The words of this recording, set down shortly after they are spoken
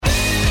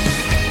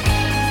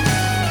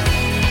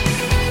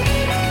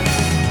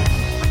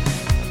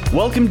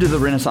Welcome to the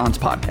Renaissance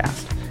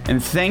Podcast,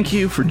 and thank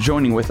you for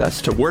joining with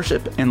us to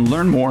worship and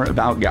learn more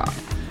about God.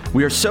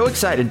 We are so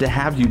excited to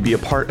have you be a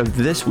part of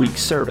this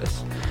week's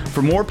service.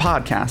 For more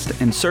podcasts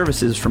and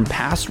services from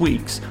past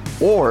weeks,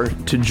 or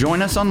to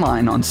join us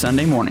online on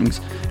Sunday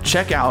mornings,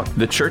 check out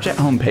the Church at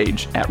Home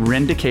page at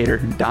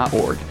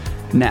rendicator.org.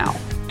 Now,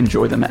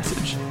 enjoy the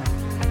message.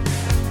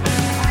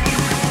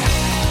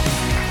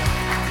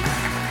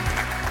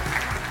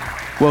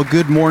 Well,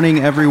 good morning,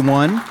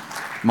 everyone.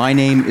 My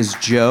name is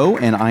Joe,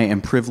 and I am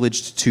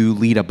privileged to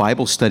lead a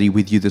Bible study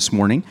with you this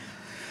morning.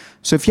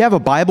 So if you have a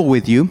Bible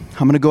with you,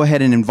 I'm going to go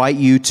ahead and invite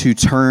you to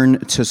turn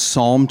to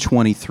Psalm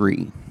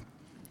 23.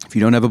 If you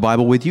don't have a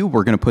Bible with you,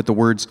 we're going to put the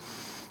words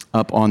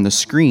up on the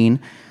screen.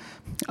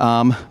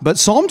 But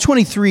Psalm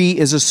 23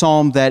 is a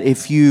psalm that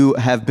if you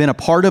have been a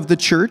part of the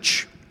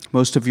church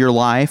most of your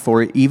life,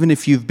 or even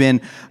if you've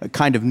been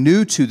kind of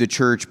new to the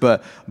church,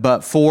 but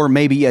for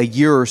maybe a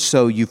year or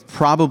so, you've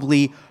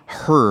probably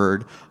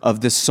heard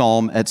of this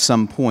psalm at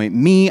some point.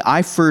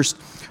 I first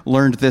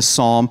learned this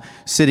psalm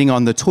sitting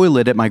on the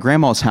toilet at my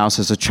grandma's house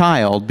as a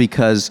child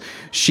because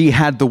she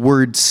had the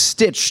word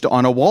stitched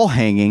on a wall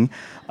hanging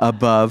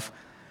above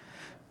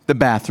the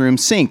bathroom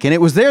sink. And it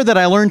was there that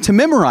I learned to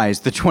memorize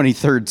the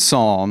 23rd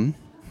Psalm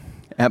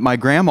at my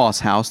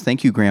grandma's house.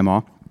 Thank you,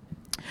 Grandma.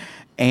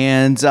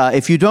 And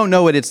if you don't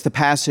know it, it's the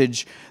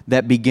passage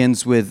that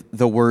begins with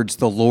the words,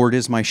 "The Lord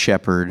is my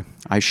shepherd,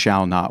 I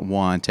shall not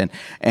want."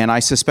 And I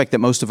suspect that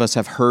most of us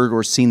have heard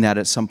or seen that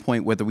at some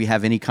point, whether we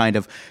have any kind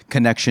of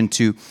connection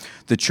to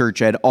the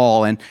church at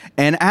all. And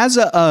as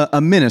a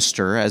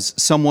minister, as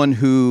someone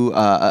who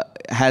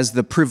has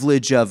the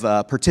privilege of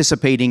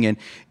participating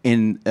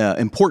in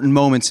important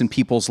moments in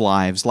people's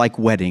lives, like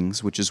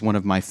weddings, which is one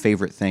of my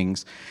favorite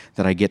things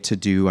that I get to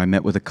do. I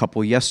met with a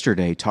couple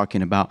yesterday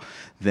talking about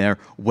their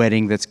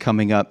wedding that's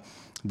coming up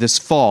this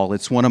fall.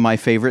 It's one of my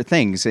favorite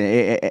things.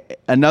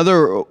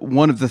 Another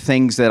one of the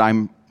things that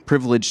I'm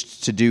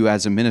privileged to do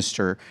as a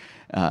minister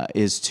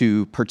is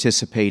to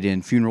participate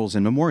in funerals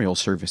and memorial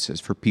services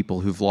for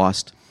people who've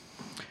lost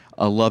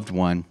a loved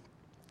one.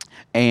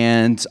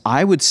 And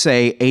I would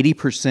say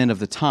 80% of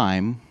the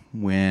time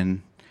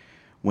when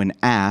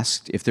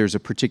asked if there's a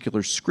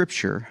particular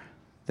scripture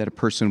that a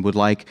person would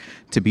like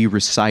to be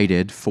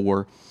recited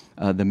for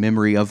the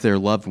memory of their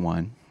loved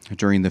one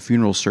during the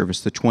funeral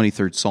service, the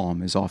 23rd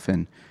Psalm is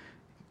often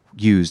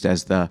used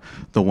as the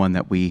one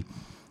that we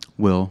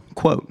will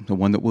quote, the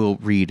one that we'll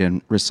read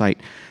and recite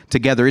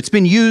together. It's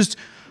been used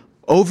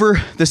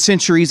over the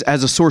centuries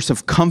as a source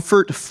of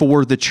comfort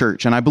for the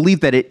church, and I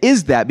believe that it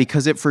is that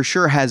because it for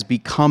sure has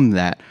become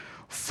that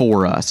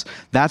for us.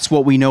 That's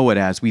what we know it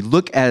as. We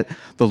look at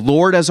the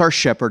Lord as our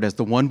shepherd, as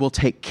the one who will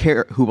take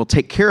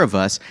care of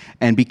us,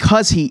 and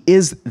because he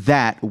is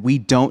that, we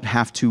don't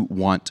have to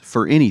want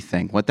for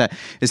anything. What that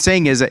is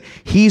saying is that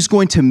he's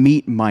going to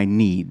meet my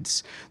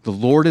needs. The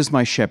Lord is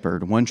my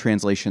shepherd. One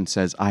translation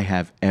says, I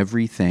have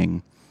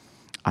everything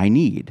I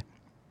need.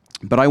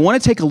 But I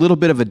want to take a little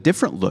bit of a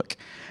different look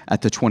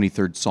at the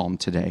 23rd Psalm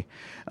today.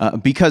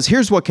 Because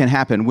here's what can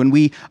happen. When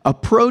we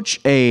approach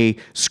a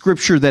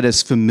scripture that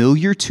is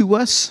familiar to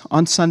us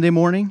on Sunday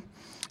morning,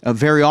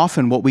 very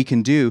often what we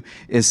can do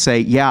is say,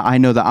 yeah, I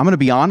know that. I'm going to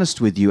be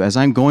honest with you. As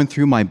I'm going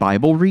through my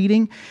Bible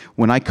reading,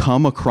 when I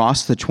come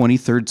across the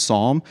 23rd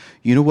Psalm,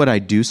 you know what I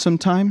do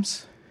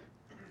sometimes?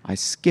 I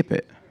skip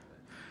it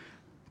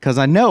because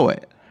I know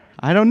it.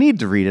 I don't need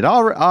to read it.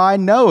 I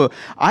know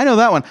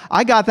that one.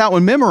 I got that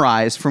one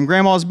memorized from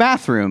Grandma's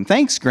bathroom.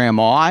 Thanks,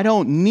 Grandma. I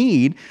don't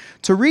need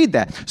to read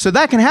that. So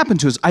that can happen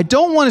to us. I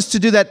don't want us to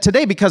do that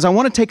today because I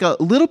want to take a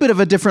little bit of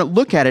a different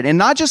look at it and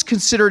not just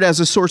consider it as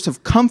a source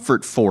of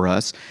comfort for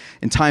us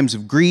in times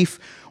of grief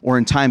or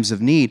in times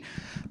of need,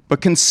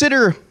 but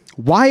consider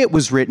why it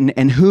was written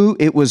and who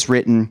it was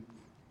written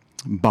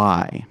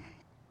by.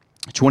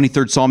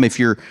 23rd Psalm,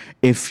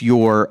 if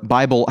your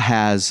Bible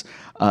has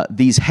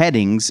these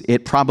headings,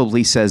 it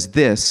probably says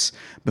this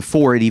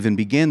before it even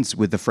begins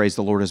with the phrase,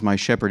 "The Lord is my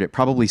shepherd." It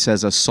probably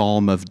says a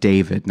Psalm of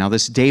David. Now,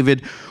 this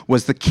David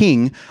was the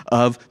king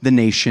of the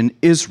nation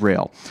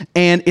Israel.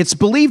 And it's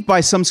believed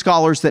by some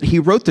scholars that he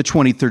wrote the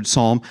 23rd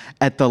Psalm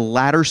at the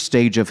latter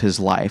stage of his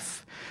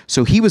life.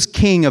 So he was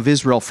king of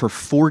Israel for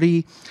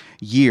 40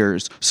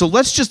 years. So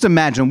let's just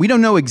imagine, we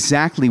don't know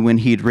exactly when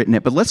he'd written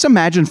it, but let's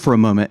imagine for a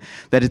moment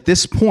that at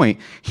this point,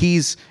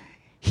 he's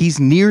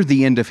near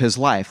the end of his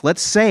life.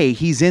 Let's say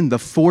he's in the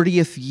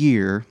 40th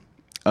year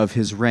of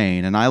his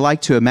reign. And I like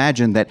to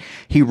imagine that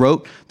he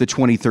wrote the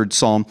 23rd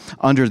Psalm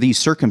under these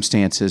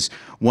circumstances.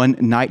 One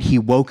night he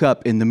woke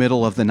up in the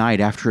middle of the night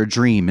after a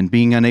dream, and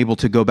being unable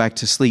to go back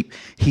to sleep,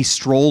 he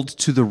strolled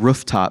to the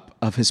rooftop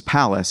of his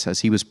palace,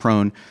 as he was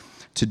prone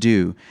to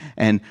do.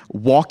 And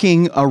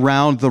walking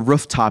around the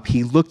rooftop,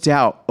 he looked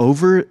out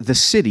over the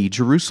city,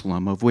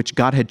 Jerusalem, of which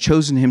God had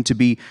chosen him to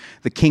be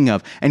the king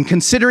of. And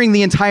considering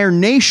the entire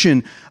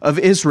nation of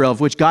Israel, of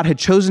which God had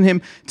chosen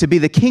him to be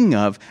the king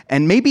of,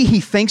 and maybe he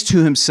thinks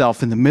to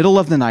himself in the middle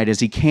of the night as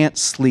he can't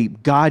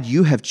sleep, God,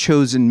 you have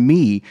chosen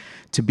me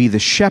to be the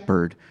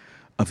shepherd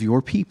of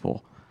your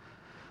people.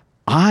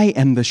 I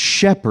am the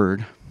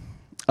shepherd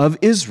of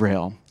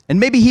Israel. And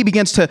maybe he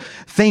begins to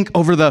think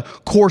over the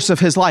course of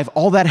his life,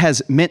 all that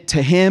has meant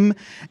to him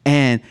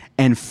and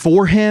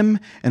for him,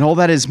 and all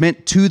that is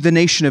meant to the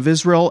nation of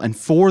Israel and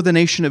for the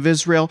nation of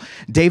Israel.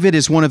 David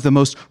is one of the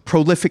most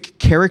prolific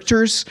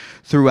characters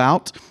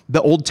throughout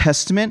the Old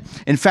Testament.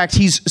 In fact,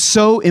 he's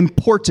so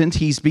important,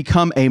 he's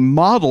become a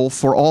model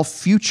for all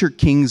future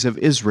kings of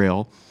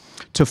Israel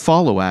to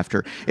follow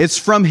after. It's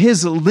from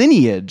his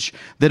lineage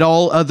that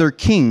all other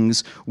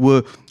kings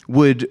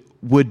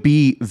would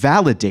be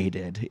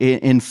validated.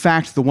 In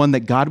fact, the one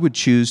that God would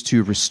choose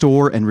to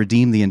restore and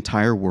redeem the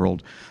entire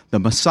world, the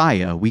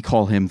Messiah, we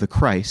call him the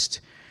Christ.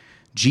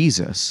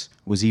 Jesus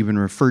was even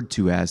referred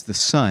to as the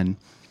son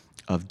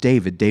of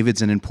David.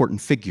 David's an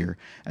important figure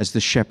as the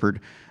shepherd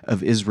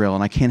of Israel.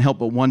 And I can't help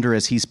but wonder,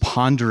 as he's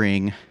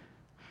pondering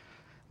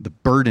the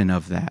burden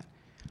of that,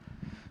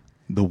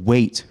 the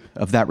weight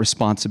of that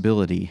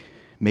responsibility,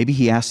 maybe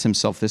he asks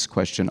himself this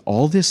question: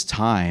 all this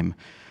time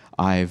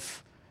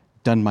I've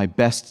done my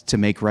best to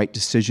make right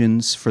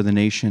decisions for the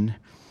nation.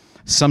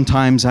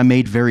 Sometimes I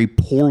made very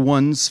poor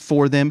ones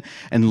for them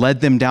and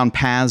led them down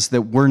paths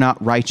that were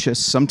not righteous.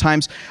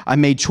 Sometimes I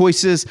made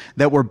choices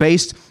that were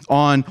based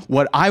on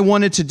what I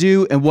wanted to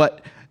do and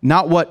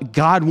not what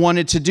God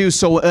wanted to do.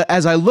 So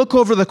as I look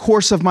over the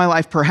course of my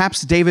life,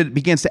 perhaps David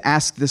begins to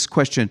ask this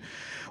question: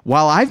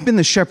 while I've been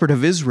the shepherd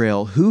of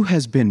Israel, who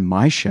has been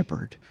my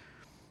shepherd?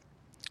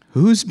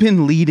 Who's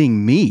been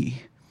leading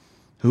me?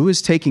 Who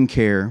is taking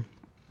care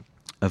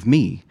of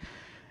me?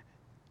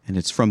 And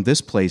it's from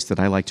this place that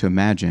I like to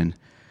imagine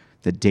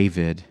that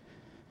David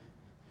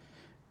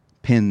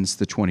pens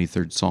the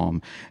 23rd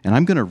Psalm. And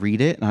I'm going to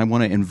read it, and I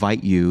want to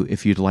invite you,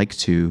 if you'd like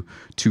to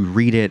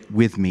read it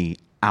with me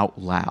out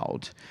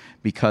loud.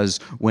 Because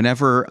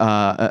whenever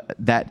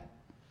that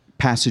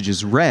passage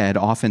is read,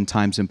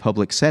 oftentimes in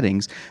public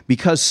settings,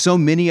 because so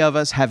many of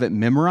us have it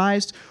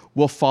memorized,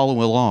 we'll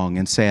follow along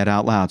and say it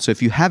out loud. So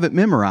if you have it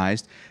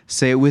memorized,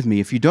 say it with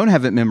me. If you don't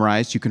have it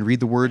memorized, you can read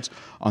the words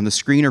on the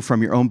screen or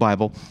from your own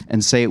Bible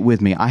and say it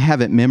with me. I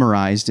have it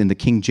memorized in the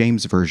King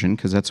James Version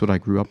because that's what I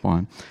grew up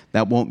on.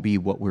 That won't be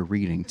what we're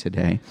reading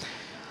today.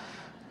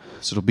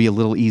 So it'll be a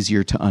little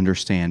easier to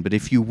understand. But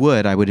if you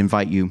would, I would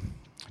invite you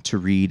to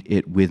read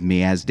it with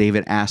me. As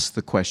David asks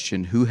the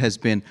question, who has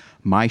been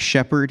my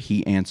shepherd?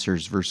 He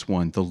answers, verse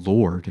 1, the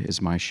Lord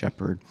is my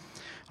shepherd.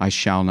 I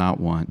shall not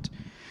want.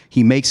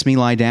 He makes me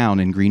lie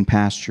down in green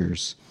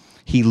pastures.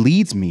 He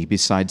leads me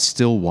beside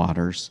still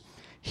waters.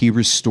 He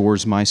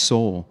restores my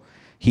soul.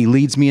 He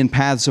leads me in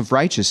paths of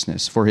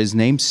righteousness for his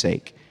name's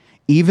sake.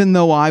 Even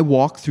though I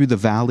walk through the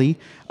valley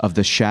of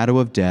the shadow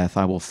of death,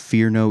 I will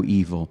fear no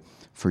evil,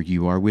 for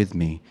you are with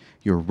me.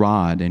 Your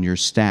rod and your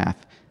staff,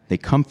 they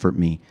comfort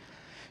me.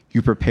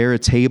 You prepare a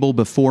table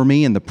before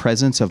me in the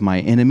presence of my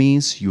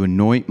enemies. You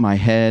anoint my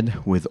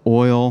head with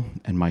oil,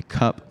 and my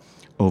cup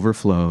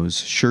overflows.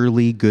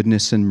 Surely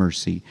goodness and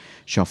mercy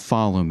shall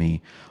follow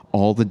me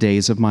all the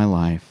days of my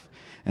life,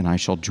 and I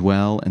shall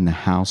dwell in the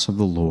house of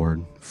the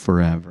Lord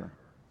forever.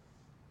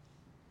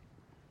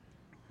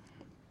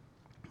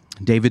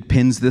 David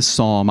pens this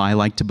psalm, I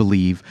like to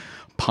believe,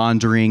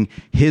 pondering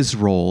his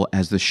role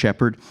as the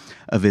shepherd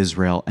of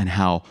Israel and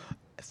how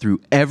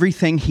through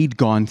everything he'd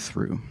gone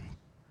through,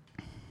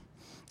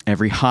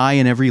 every high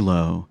and every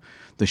low,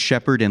 the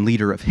shepherd and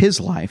leader of his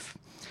life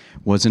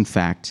was in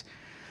fact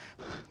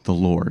the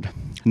Lord.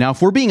 Now,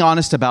 if we're being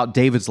honest about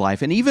David's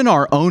life and even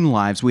our own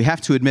lives, we have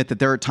to admit that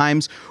there are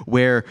times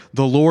where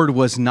the Lord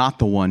was not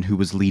the one who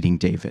was leading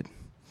David.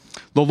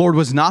 The Lord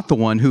was not the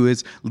one who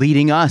is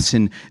leading us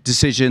in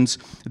decisions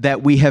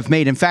that we have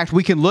made. In fact,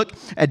 we can look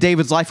at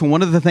David's life, and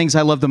one of the things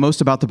I love the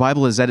most about the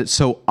Bible is that it's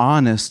so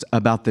honest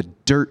about the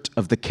dirt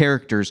of the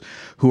characters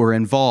who are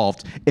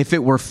involved. If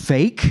it were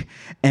fake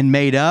and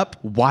made up,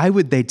 why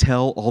would they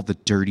tell all the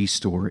dirty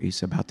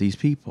stories about these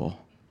people?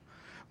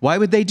 Why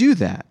would they do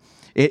that?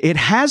 It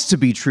has to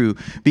be true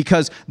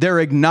because they're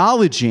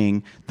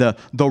acknowledging the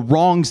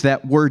wrongs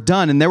that were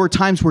done. And there were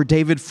times where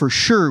David for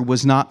sure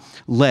was not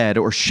led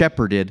or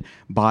shepherded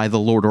by the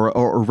Lord,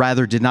 or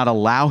rather did not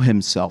allow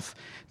himself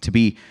to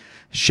be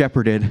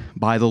shepherded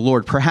by the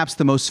Lord. Perhaps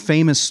the most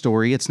famous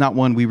story, it's not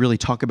one we really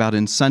talk about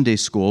in Sunday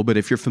school, but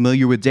if you're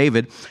familiar with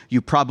David,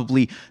 you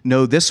probably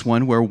know this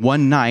one, where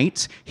one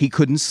night he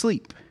couldn't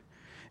sleep.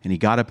 And he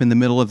got up in the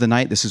middle of the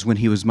night. This is when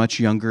he was much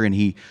younger, and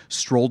he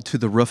strolled to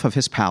the roof of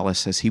his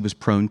palace, as he was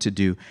prone to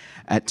do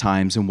at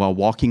times. And while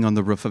walking on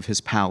the roof of his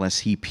palace,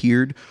 he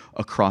peered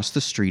across the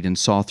street and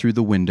saw through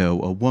the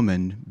window a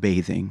woman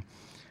bathing,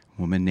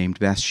 a woman named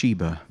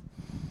Bathsheba.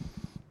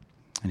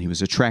 And he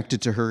was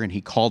attracted to her, and he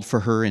called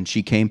for her, and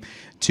she came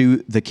to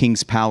the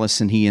king's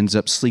palace, and he ends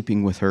up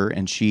sleeping with her,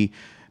 and she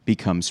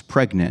becomes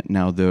pregnant.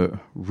 Now, the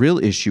real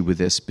issue with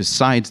this,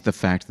 besides the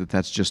fact that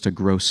that's just a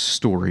gross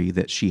story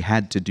that she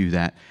had to do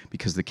that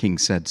because the king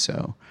said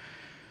so,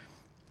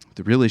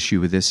 the real issue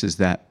with this is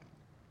that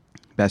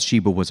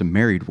Bathsheba was a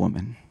married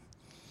woman,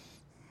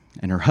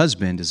 and her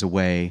husband is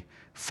away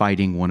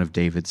fighting one of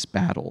David's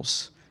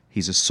battles.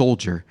 He's a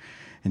soldier,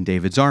 in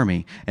David's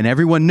army. And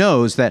everyone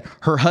knows that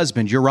her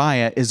husband,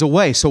 Uriah, is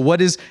away. So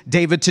what is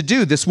David to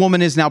do? This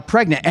woman is now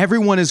pregnant.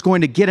 Everyone is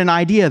going to get an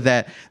idea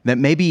that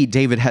maybe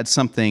David had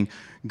something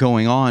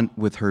going on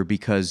with her,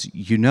 because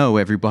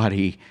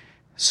everybody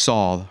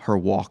saw her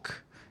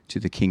walk to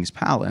the king's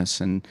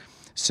palace. And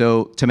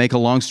so, to make a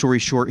long story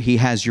short, he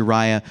has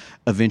Uriah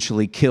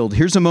eventually killed.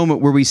 Here's a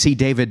moment where we see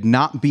David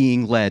not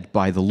being led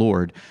by the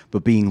Lord,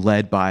 but being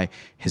led by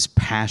his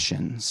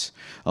passions,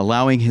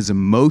 allowing his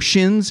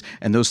emotions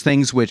and those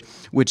things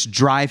which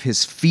drive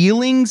his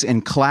feelings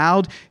and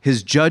cloud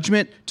his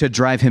judgment to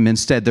drive him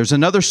instead. There's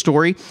another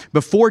story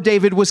before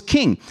David was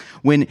king,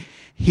 when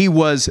he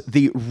was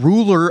the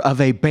ruler of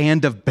a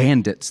band of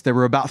bandits. There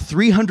were about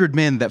 300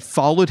 men that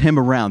followed him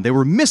around. They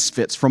were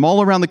misfits from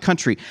all around the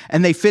country,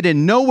 and they fit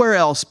in nowhere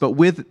else but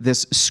with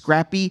this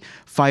scrappy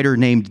fighter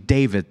named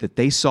David that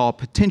they saw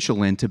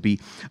potential in to be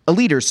a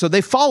leader. So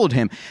they followed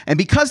him. And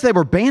because they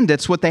were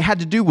bandits, what they had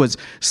to do was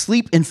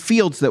sleep in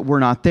fields that were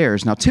not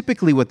theirs. Now,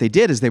 typically what they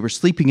did is they were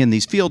sleeping in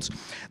these fields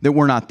that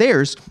were not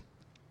theirs,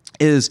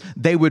 is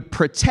they would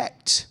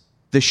protect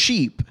the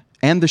sheep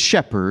and the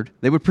shepherd.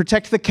 They would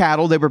protect the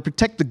cattle. They would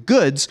protect the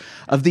goods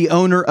of the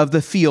owner of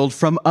the field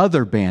from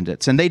other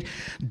bandits. And they'd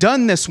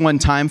done this one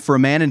time for a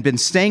man and been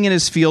staying in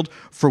his field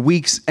for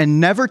weeks and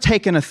never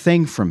taken a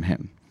thing from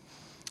him.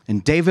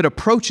 And David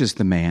approaches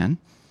the man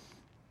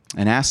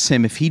and asks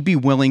him if he'd be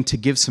willing to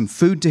give some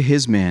food to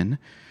his men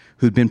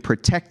who'd been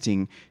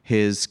protecting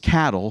his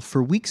cattle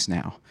for weeks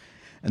now.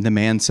 And the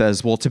man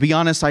says, well, to be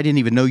honest, I didn't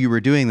even know you were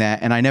doing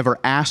that, and I never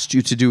asked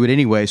you to do it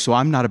anyway, so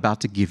I'm not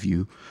about to give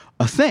you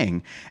a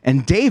thing.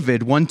 And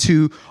David, one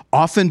to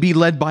often be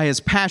led by his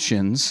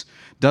passions,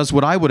 does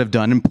what I would have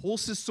done and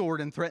pulls his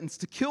sword and threatens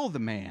to kill the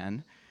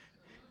man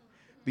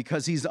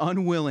because he's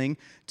unwilling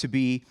to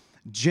be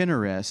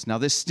generous. Now,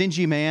 this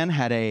stingy man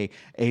had a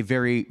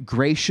very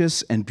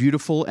gracious and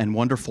beautiful and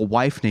wonderful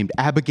wife named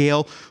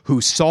Abigail, who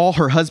saw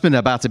her husband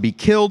about to be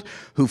killed,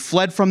 who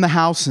fled from the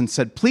house and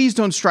said, please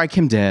don't strike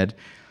him dead.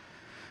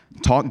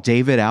 Talked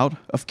David out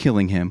of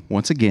killing him.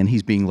 Once again,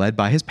 he's being led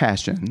by his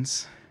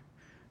passions.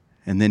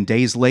 And then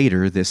days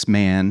later, this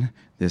man,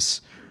 this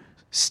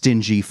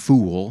stingy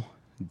fool,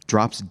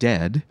 drops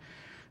dead,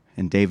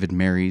 and David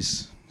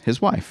marries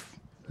his wife.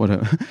 What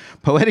a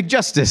poetic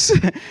justice,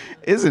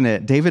 isn't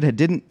it? David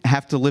didn't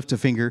have to lift a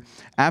finger,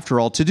 after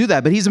all, to do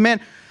that. But he's a man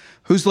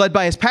who's led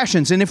by his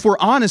passions. And if we're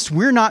honest,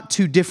 we're not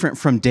too different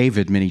from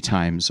David many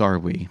times, are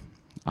we?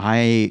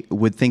 I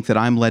would think that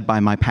I'm led by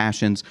my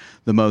passions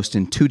the most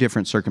in two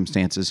different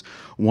circumstances.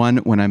 One,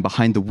 when I'm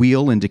behind the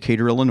wheel in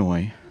Decatur,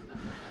 Illinois.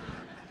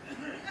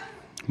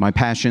 My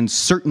passions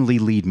certainly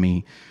lead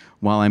me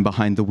while I'm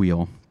behind the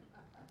wheel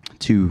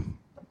to,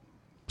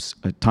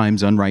 at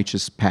times,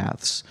 unrighteous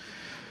paths.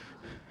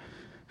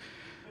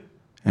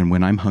 And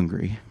when I'm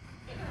hungry,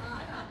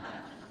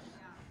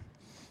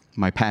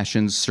 my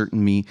passions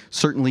certainly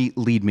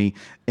lead me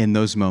in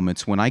those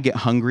moments. When I get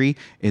hungry,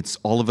 it's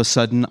all of a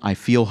sudden I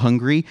feel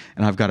hungry,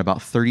 and I've got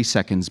about 30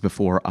 seconds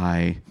before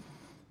I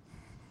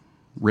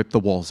rip the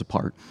walls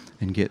apart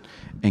and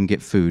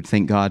get food.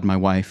 Thank God my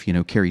wife,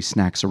 carries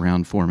snacks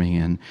around for me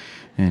and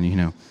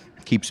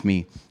keeps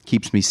me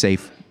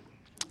safe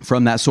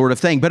from that sort of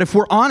thing. But if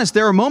we're honest,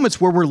 there are moments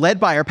where we're led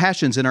by our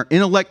passions and our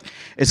intellect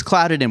is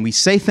clouded and we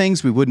say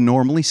things we wouldn't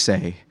normally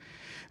say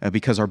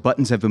because our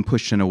buttons have been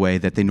pushed in a way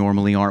that they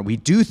normally aren't. We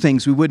do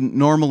things we wouldn't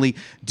normally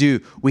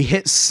do. We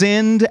hit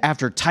send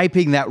after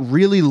typing that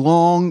really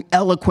long,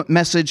 eloquent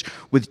message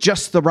with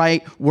just the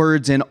right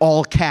words in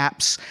all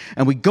caps.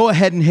 And we go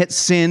ahead and hit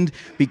send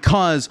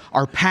because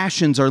our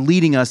passions are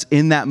leading us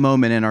in that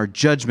moment and our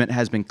judgment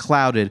has been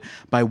clouded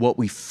by what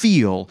we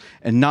feel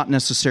and not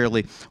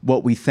necessarily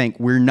what we think.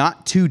 We're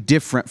not too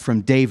different from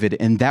David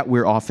in that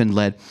we're often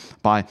led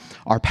by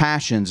our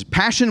passions.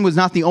 Passion was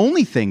not the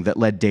only thing that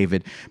led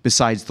David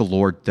besides the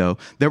Lord, though.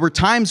 There were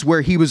times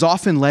where he was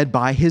often led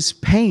by his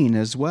pain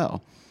as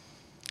well.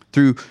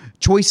 Through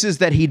choices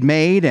that he'd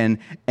made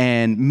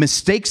and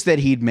mistakes that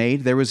he'd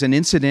made, there was an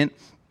incident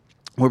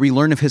where we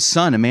learn of his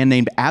son, a man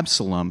named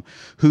Absalom,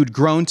 who'd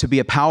grown to be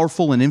a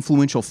powerful and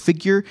influential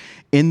figure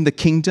in the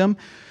kingdom,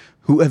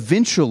 who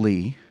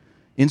eventually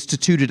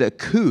instituted a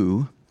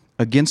coup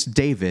against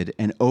David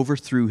and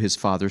overthrew his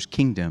father's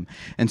kingdom.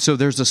 And so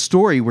there's a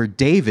story where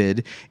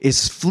David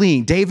is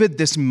fleeing. David,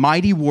 this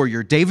mighty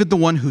warrior. David, the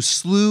one who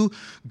slew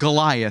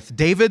Goliath.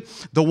 David,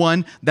 the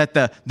one that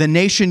the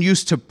nation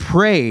used to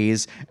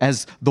praise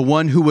as the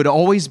one who would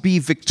always be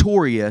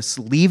victorious,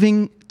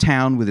 leaving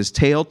town with his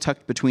tail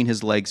tucked between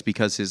his legs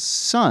because his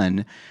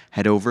son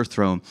had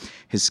overthrown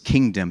his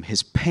kingdom,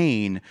 his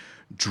pain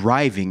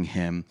driving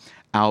him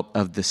out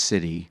of the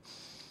city.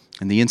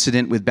 And the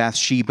incident with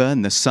Bathsheba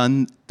and the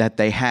son that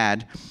they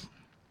had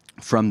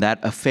from that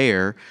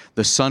affair,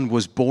 the son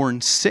was born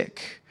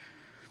sick.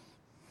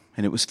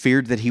 And it was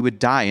feared that he would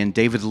die. And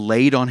David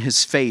laid on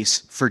his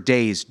face for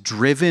days,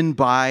 driven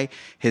by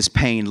his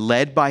pain,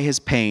 led by his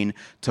pain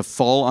to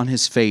fall on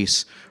his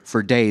face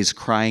for days,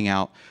 crying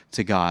out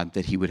to God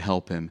that he would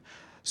help him.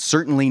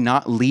 Certainly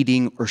not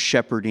leading or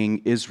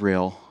shepherding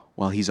Israel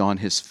while he's on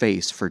his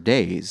face for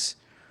days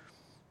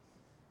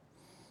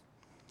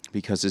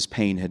because his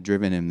pain had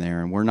driven him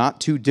there. And we're not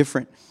too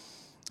different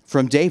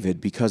from David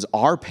because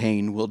our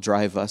pain will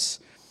drive us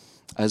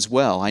as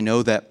well. I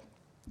know that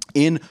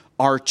in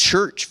our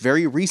church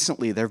very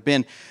recently, there have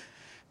been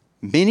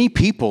many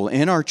people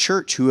in our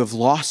church who have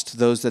lost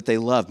those that they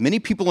love. Many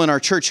people in our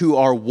church who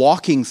are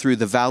walking through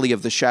the valley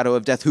of the shadow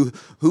of death,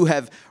 who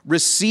have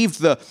received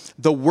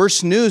the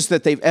worst news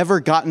that they've ever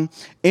gotten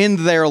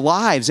in their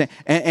lives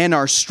and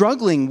are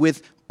struggling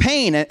with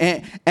pain.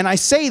 And I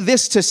say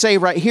this to say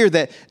right here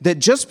that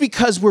just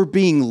because we're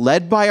being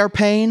led by our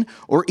pain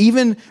or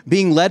even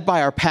being led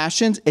by our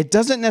passions, it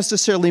doesn't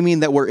necessarily mean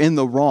that we're in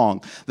the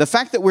wrong. The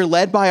fact that we're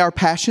led by our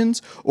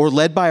passions or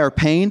led by our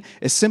pain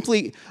is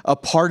simply a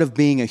part of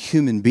being a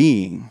human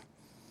being.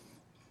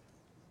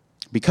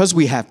 Because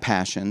we have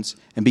passions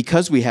and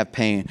because we have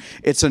pain,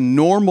 it's a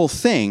normal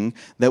thing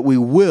that we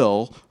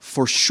will,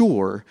 for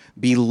sure,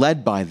 be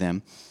led by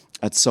them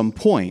at some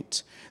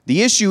point.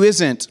 The issue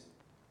isn't,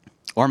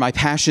 are my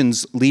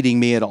passions leading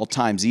me at all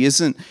times? The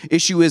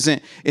issue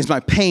isn't, is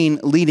my pain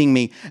leading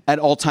me at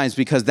all times?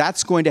 Because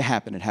that's going to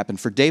happen. It happened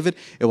for David.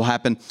 It will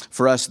happen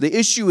for us. The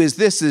issue is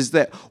this, is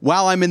that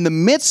while I'm in the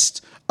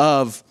midst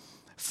of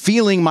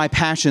feeling my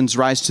passions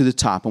rise to the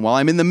top, and while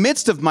I'm in the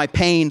midst of my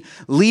pain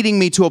leading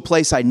me to a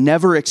place I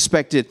never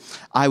expected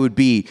I would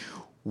be,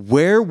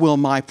 where will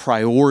my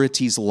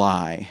priorities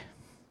lie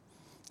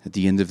at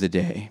the end of the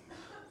day?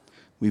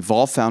 We've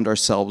all found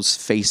ourselves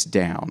face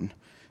down,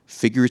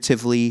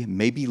 figuratively,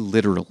 maybe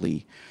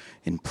literally,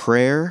 in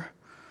prayer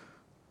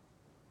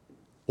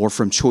or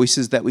from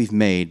choices that we've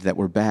made that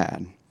were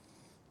bad.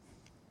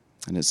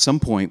 And at some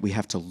point, we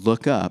have to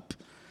look up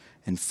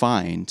and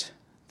find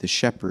the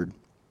shepherd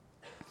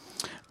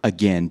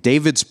again.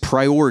 David's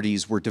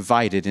priorities were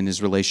divided in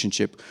his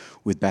relationship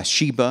with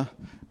Bathsheba,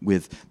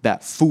 with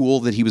that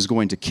fool that he was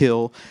going to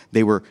kill.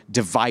 They were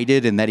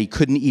divided in that he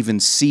couldn't even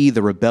see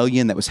the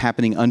rebellion that was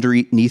happening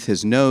underneath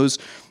his nose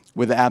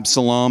with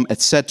Absalom,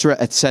 etc.,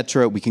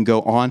 etc. We can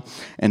go on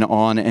and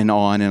on and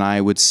on. And I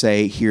would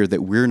say here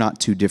that we're not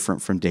too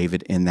different from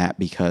David in that,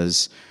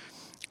 because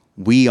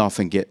we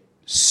often get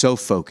so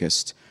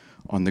focused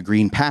on the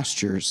green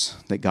pastures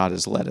that God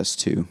has led us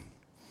to.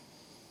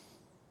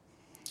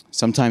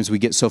 Sometimes we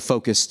get so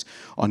focused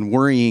on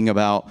worrying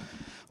about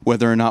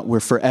whether or not we're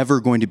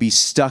forever going to be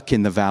stuck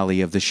in the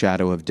valley of the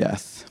shadow of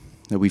death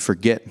that we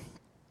forget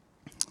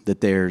that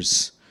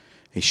there's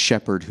a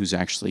shepherd who's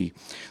actually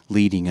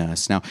leading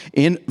us. Now,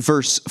 in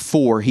verse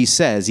 4, he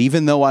says,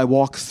 even though I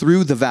walk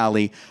through the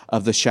valley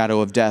of the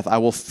shadow of death, I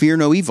will fear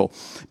no evil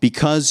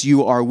because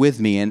you are with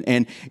me.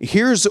 And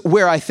here's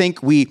where I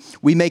think we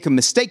make a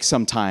mistake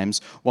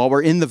sometimes while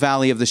we're in the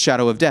valley of the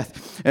shadow of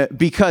death.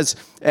 Because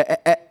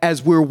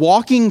as we're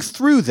walking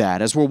through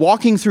that, as we're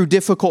walking through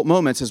difficult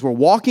moments, as we're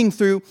walking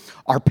through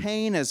our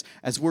pain, as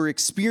we're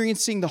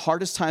experiencing the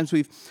hardest times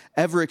we've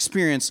ever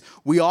experienced,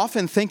 we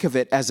often think of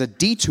it as a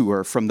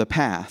detour from the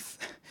path.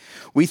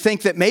 We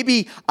think that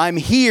maybe I'm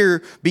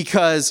here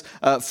because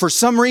for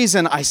some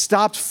reason I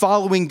stopped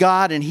following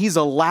God and He's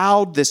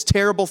allowed this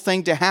terrible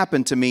thing to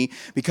happen to me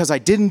because I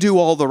didn't do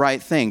all the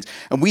right things.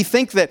 And we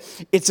think that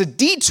it's a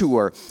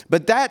detour,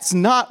 but that's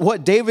not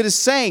what David is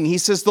saying. He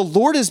says, the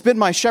Lord has been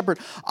my shepherd.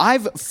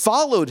 I've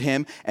followed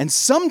Him, and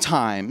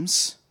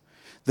sometimes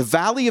the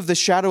valley of the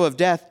shadow of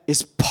death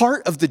is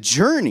part of the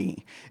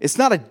journey. It's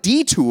not a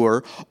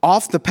detour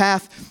off the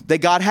path that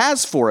God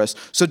has for us.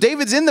 So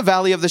David's in the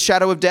valley of the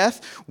shadow of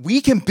death. We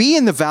can be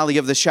in the valley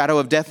of the shadow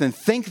of death and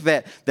think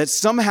that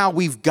somehow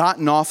we've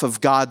gotten off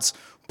of God's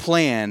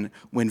plan,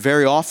 when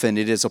very often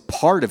it is a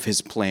part of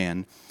His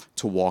plan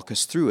to walk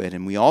us through it.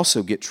 And we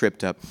also get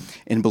tripped up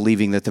in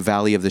believing that the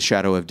valley of the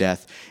shadow of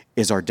death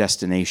is our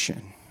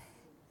destination.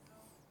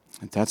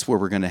 And that's where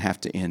we're going to have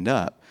to end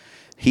up.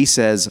 He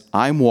says,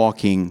 I'm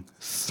walking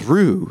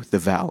through the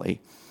valley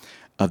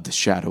of the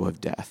shadow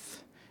of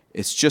death.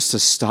 It's just a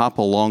stop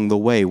along the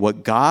way.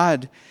 What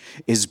God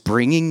is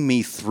bringing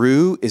me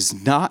through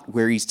is not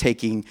where He's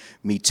taking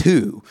me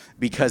to,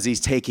 because He's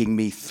taking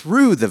me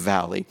through the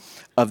valley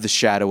of the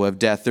shadow of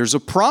death. There's a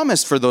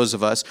promise for those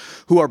of us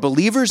who are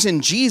believers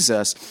in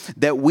Jesus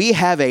that we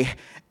have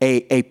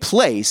a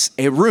place,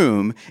 a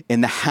room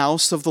in the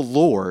house of the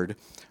Lord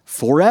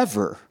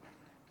forever.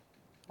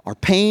 Our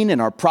pain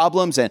and our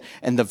problems and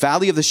the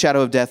valley of the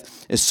shadow of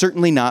death is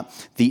certainly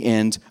not the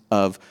end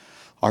of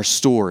our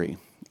story.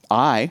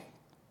 I,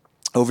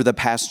 over the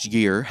past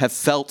year, have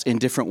felt in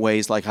different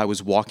ways like I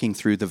was walking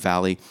through the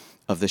valley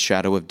of the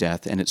shadow of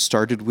death, and it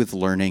started with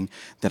learning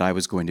that I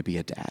was going to be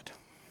a dad.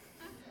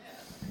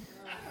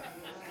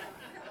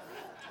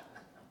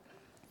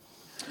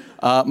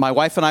 My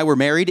wife and I were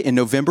married in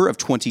November of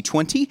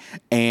 2020,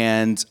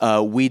 and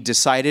we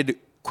decided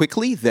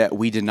quickly that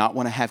we did not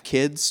want to have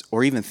kids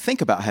or even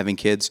think about having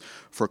kids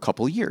for a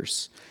couple of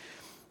years.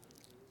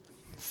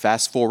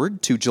 Fast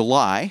forward to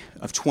July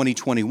of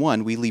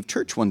 2021, we leave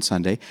church one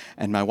Sunday,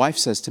 and my wife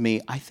says to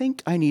me, I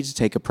think I need to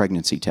take a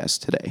pregnancy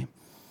test today.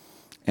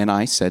 And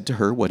I said to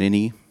her what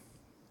any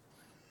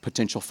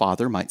potential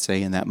father might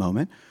say in that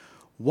moment,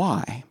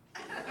 why?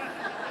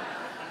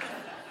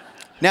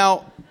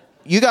 Now,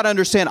 you got to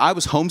understand, I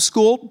was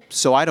homeschooled,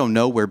 so I don't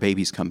know where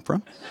babies come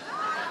from.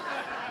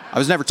 I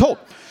was never told.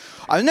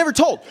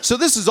 So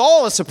this is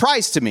all a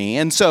surprise to me.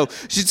 And so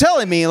she's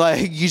telling me,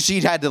 like, she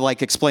had to,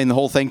 like, explain the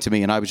whole thing to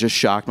me, and I was just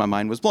shocked. My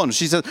mind was blown.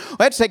 She said,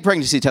 I had to take a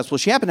pregnancy test. Well,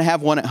 she happened to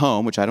have one at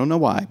home, which I don't know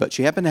why, but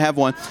she happened to have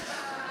one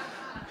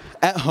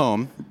at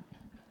home.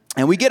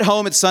 And we get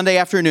home, it's Sunday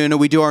afternoon,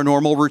 and we do our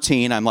normal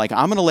routine. I'm like,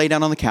 I'm going to lay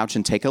down on the couch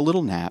and take a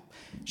little nap.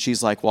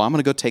 She's like, well, I'm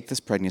going to go take this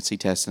pregnancy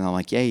test. And I'm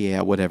like,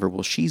 yeah, whatever.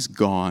 Well, she's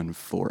gone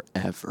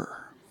forever.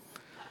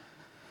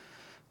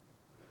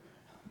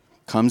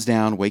 Comes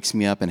down, wakes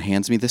me up, and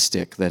hands me the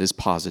stick that is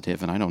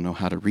positive, and I don't know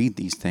how to read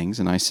these things.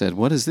 And I said,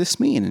 what does this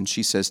mean? And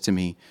she says to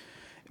me,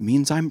 it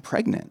means I'm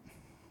pregnant,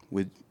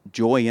 with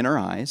joy in her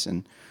eyes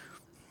and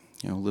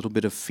a little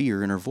bit of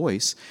fear in her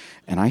voice.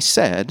 And I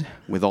said,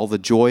 with all the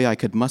joy I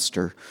could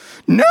muster,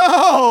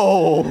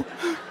 no!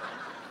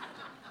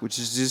 Which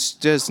is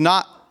just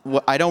not,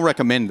 I don't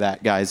recommend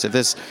that, guys.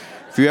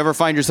 If you ever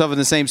find yourself in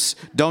the same,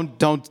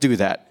 don't do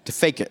that, to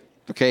fake it,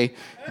 okay?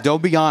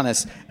 Don't be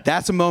honest.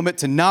 That's a moment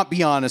to not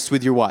be honest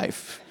with your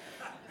wife,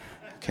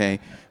 okay?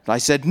 But I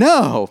said,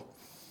 no.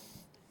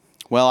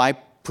 Well, I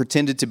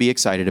pretended to be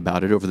excited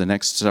about it over the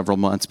next several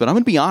months, but I'm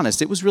going to be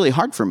honest, it was really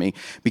hard for me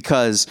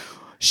because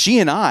she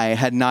and I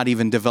had not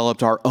even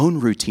developed our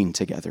own routine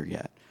together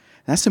yet.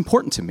 That's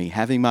important to me,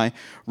 having my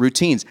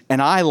routines.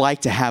 And I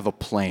like to have a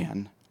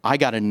plan. I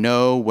got to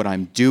know what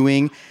I'm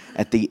doing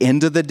at the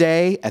end of the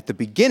day,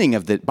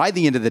 by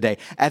the end of the day,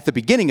 at the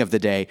beginning of the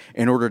day,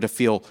 in order to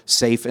feel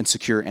safe and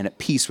secure and at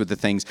peace with the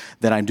things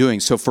that I'm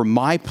doing. So for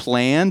my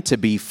plan to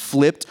be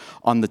flipped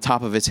on the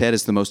top of its head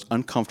is the most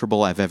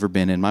uncomfortable I've ever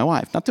been in my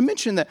life. Not to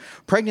mention that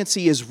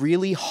pregnancy is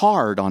really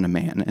hard on a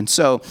man. And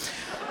so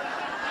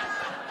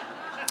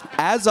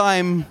as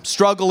I'm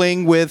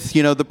struggling with,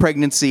 the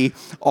pregnancy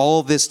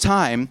all this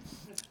time,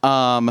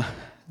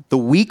 the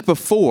week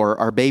before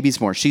our baby's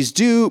born, she's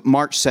due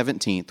March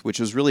 17th, which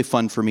was really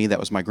fun for me. That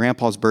was my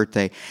grandpa's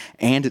birthday,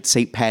 and it's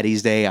St.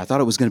 Patty's Day. I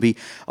thought it was going to be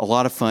a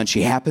lot of fun.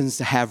 She happens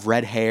to have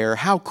red hair.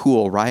 How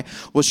cool, right?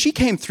 Well, she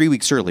came 3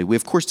 weeks early. We,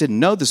 of course, didn't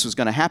know this was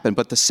going to happen,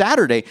 but the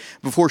Saturday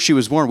before she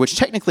was born, which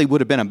technically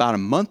would have been about a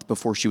month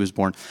before she was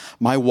born,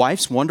 my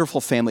wife's wonderful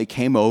family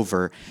came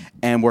over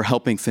and were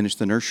helping finish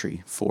the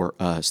nursery for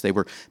us. They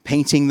were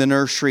painting the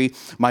nursery.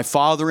 My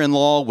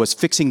father-in-law was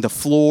fixing the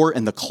floor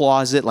in the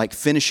closet, like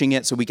finishing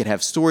it so we could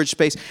have storage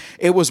space.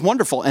 It was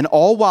wonderful. And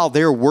all while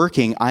they're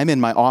working, I'm in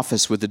my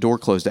office with the door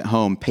closed at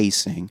home,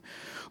 pacing,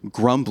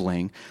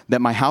 grumbling that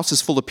my house is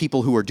full of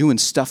people who are doing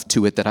stuff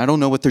to it that I don't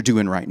know what they're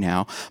doing right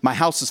now. My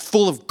house is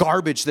full of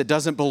garbage that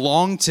doesn't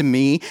belong to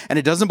me, and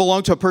it doesn't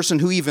belong to a person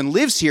who even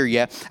lives here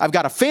yet. I've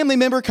got a family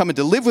member coming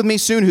to live with me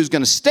soon who's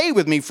going to stay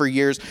with me for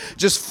years,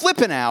 just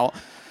flipping out.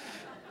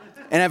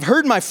 And I've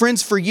heard my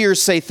friends for years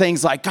say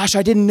things like, gosh,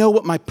 I didn't know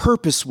what my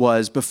purpose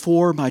was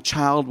before my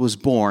child was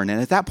born.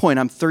 And at that point,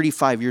 I'm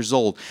 35 years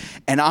old,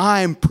 and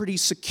I'm pretty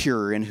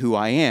secure in who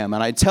I am.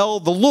 And I tell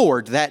the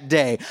Lord that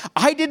day,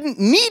 I didn't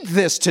need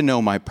this to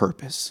know my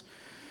purpose.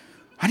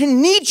 I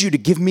didn't need you to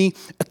give me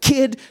a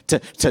kid to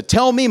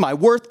tell me my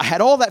worth. I had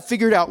all that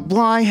figured out.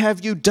 Why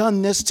have you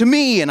done this to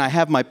me? And I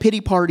have my pity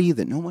party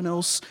that no one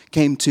else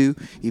came to,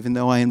 even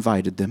though I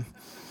invited them.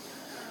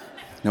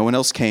 No one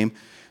else came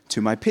to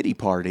my pity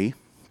party.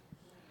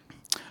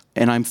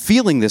 And I'm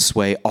feeling this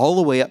way all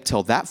the way up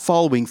till that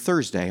following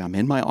Thursday. I'm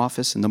in my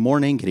office in the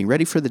morning getting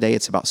ready for the day.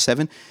 It's about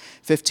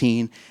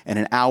 7:15. In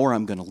an hour,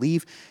 I'm going to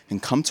leave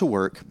and come to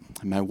work.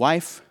 And my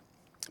wife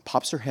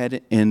pops her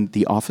head in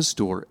the office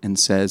door and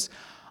says,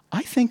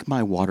 I think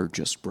my water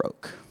just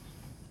broke.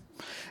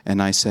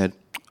 And I said,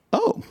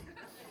 oh.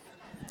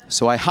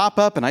 So I hop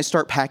up and I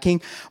start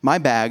packing my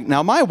bag.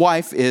 Now, my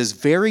wife is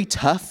very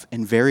tough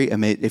and very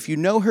amazing. If you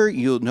know her,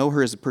 you'll know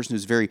her as a person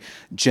who's very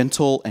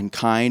gentle and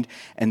kind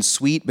and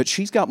sweet, but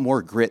she's got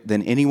more grit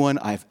than anyone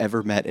I've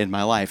ever met in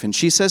my life. And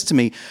she says to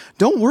me,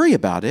 don't worry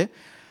about it.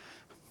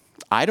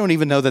 I don't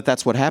even know that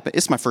that's what happened.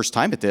 It's my first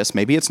time at this.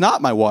 Maybe it's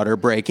not my water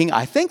breaking.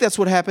 I think that's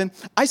what happened.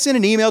 I sent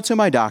an email to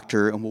my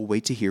doctor, and we'll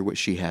wait to hear what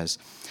she has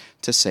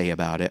to say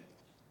about it.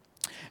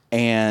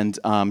 And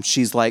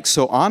she's like,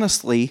 so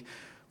honestly,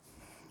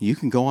 you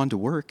can go on to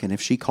work, and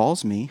if she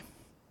calls me,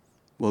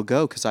 we'll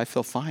go because I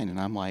feel fine. And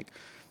I'm like,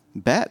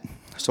 bet.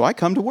 So I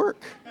come to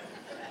work.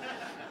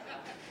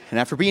 And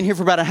after being here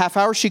for about a half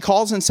hour, she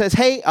calls and says,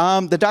 hey,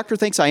 the doctor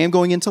thinks I am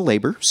going into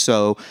labor,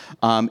 so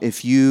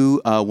if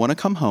you want to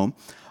come home,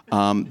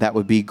 that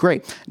would be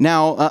great.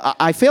 Now,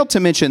 I failed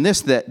to mention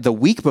this, that the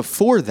week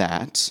before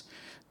that,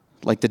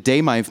 like the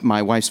day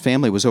my wife's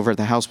family was over at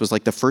the house was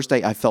like the first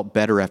day I felt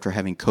better after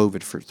having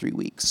COVID for 3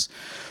 weeks.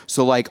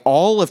 So like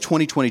all of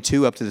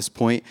 2022 up to this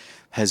point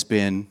has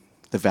been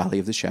the valley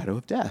of the shadow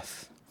of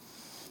death.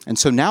 And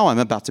so now I'm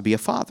about to be a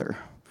father.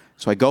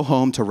 So I go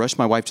home to rush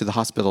my wife to the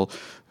hospital,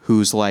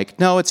 who's like,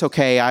 no, it's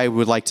okay. I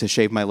would like to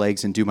shave my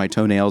legs and do my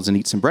toenails and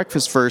eat some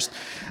breakfast first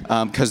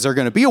because they're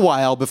going to be a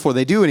while before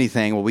they do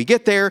anything. Well, we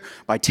get there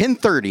by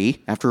 10:30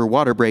 after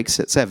water breaks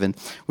at 7.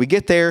 We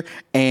get there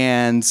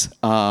and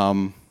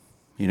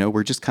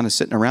We're just kind of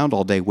sitting around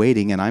all day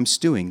waiting, and I'm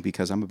stewing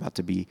because I'm about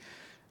to be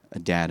a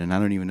dad, and I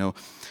don't even know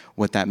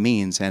what that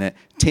means. And at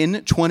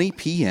 10:20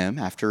 p.m.,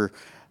 after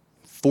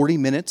 40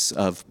 minutes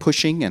of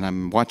pushing, and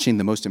I'm watching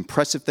the most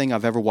impressive thing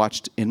I've ever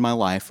watched in my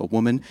life, a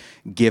woman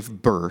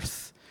give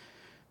birth,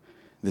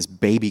 this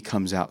baby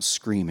comes out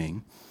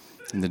screaming,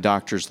 and the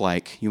doctor's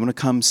like, "You want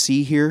to come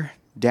see here,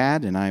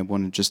 Dad?" And I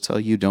want to just tell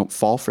you, don't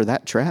fall for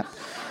that trap.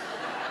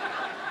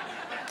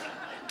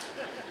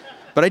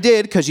 But I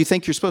did, because you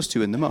think you're supposed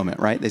to in the moment,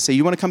 right? They say,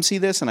 "You want to come see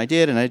this?" And I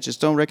did, and I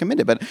just don't recommend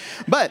it.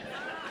 But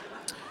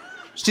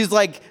she's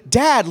like,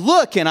 "Dad,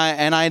 look," and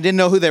I didn't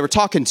know who they were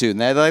talking to.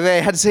 And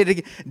they had to say it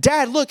again,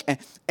 "Dad, look."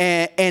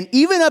 And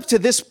even up to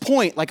this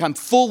point, like, I'm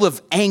full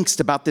of angst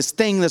about this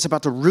thing that's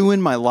about to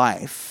ruin my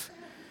life.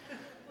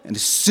 And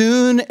as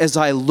soon as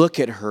I look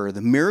at her,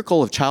 the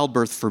miracle of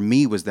childbirth for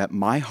me was that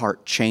my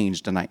heart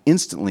changed, and I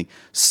instantly,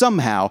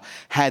 somehow,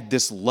 had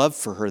this love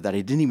for her that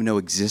I didn't even know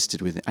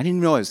existed within. I didn't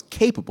even know I was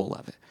capable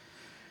of it.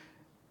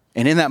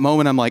 And in that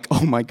moment, I'm like,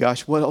 oh my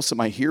gosh, what else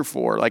am I here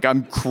for? Like,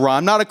 I'm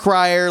not a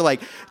crier,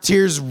 like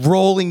tears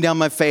rolling down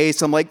my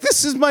face. I'm like,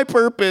 this is my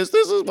purpose.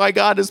 This is why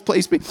God has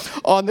placed me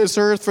on this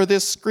earth, for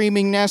this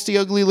screaming, nasty,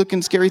 ugly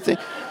looking, scary thing.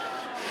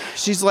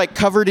 She's like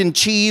covered in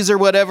cheese or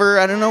whatever.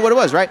 I don't know what it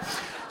was, right?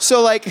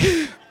 So like,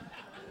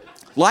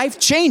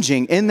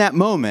 life-changing in that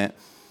moment,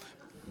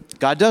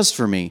 God does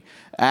for me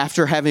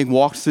after having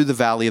walked through the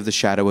valley of the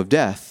shadow of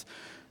death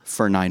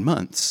for 9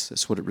 months.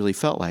 That's what it really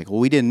felt like. Well,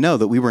 we didn't know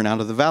that we weren't out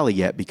of the valley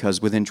yet,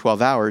 because within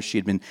 12 hours, she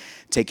had been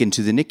taken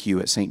to the NICU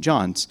at St.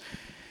 John's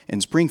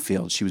in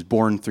Springfield. She was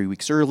born 3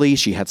 weeks early.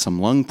 She had some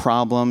lung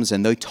problems,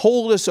 and they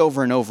told us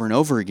over and over and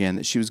over again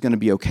that she was going to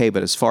be okay.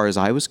 But as far as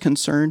I was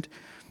concerned,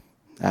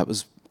 that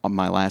was on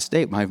my last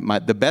day.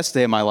 The best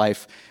day of my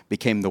life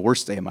became the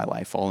worst day of my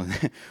life, all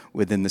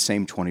within the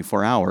same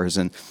 24 hours.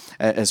 And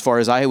as far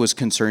as I was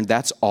concerned,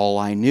 that's all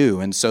I knew.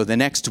 And so the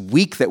next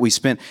week that we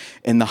spent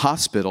in the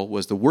hospital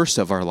was the worst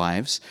of our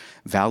lives,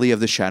 valley of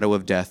the shadow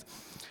of death,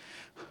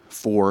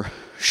 for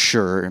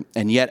sure.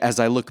 And yet, as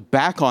I look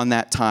back on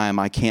that time,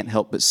 I can't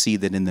help but see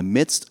that in the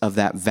midst of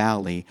that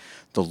valley,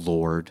 the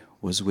Lord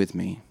was with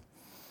me.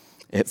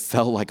 It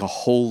felt like a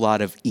whole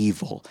lot of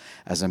evil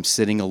as I'm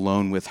sitting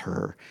alone with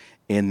her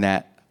in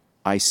that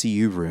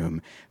ICU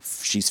room.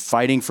 She's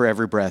fighting for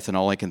every breath, and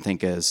all I can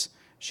think is,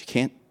 she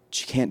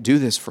can't do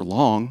this for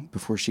long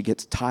before she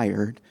gets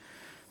tired.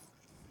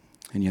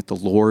 And yet the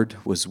Lord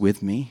was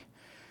with me.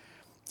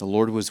 The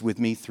Lord was with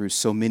me through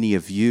so many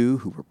of you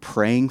who were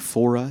praying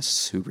for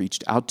us, who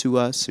reached out to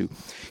us, who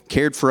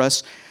cared for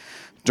us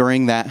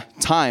during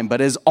that time. But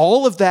as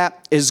all of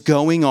that is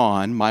going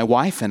on, my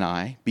wife and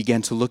I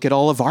began to look at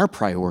all of our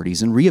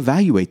priorities and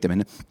reevaluate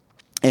them.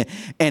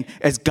 And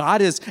as God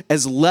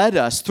has led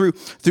us through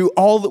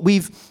all that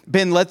we've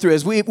been led through,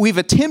 as we've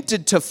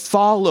attempted to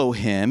follow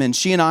him, and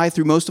she and I,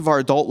 through most of our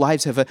adult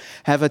lives,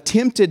 have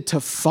attempted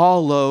to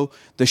follow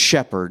the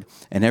shepherd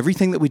in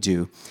everything that we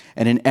do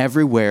and in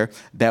everywhere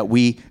that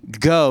we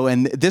go.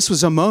 And this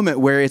was a moment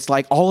where it's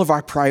like all of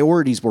our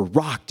priorities were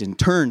rocked and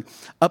turned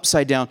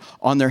upside down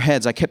on their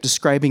heads. I kept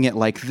describing it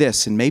like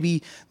this, and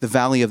maybe the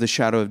valley of the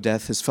shadow of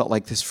death has felt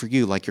like this for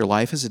you, like your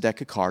life is a deck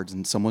of cards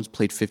and someone's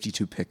played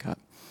 52 pickup.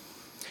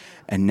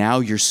 And now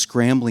you're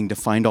scrambling to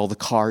find all the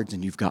cards,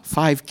 and you've got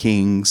 5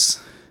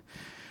 kings.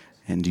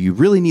 And do you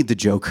really need the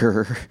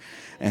joker?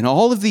 And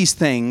all of these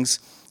things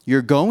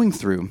you're going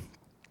through.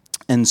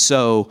 And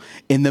so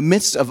in the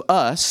midst of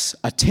us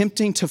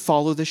attempting to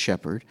follow the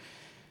shepherd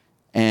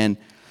and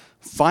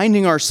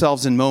finding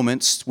ourselves in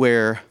moments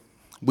where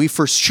we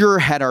for sure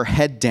had our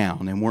head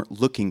down and weren't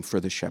looking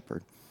for the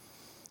shepherd,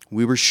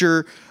 we were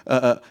sure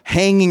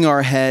hanging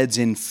our heads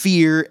in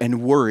fear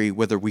and worry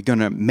whether we're going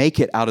to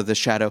make it out of the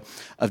shadow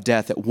of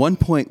death. At one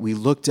point, we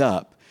looked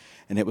up,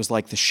 and it was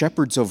like the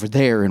shepherd's over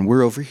there and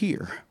we're over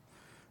here.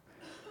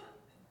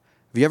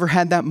 Have you ever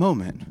had that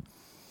moment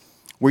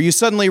where you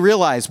suddenly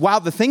realize, wow,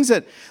 the things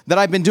that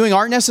I've been doing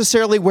aren't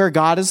necessarily where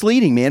God is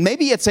leading me? And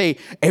maybe it's a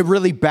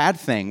really bad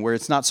thing where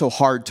it's not so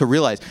hard to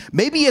realize.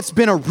 Maybe it's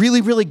been a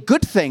really, really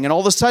good thing, and all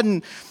of a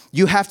sudden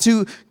you have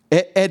to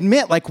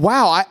admit, like,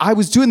 wow, I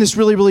was doing this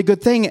really, really good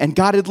thing, and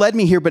God had led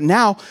me here, but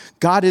now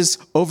God is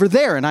over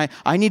there, and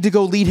I need to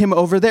go lead him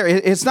over there.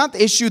 It's not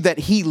the issue that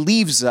he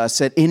leaves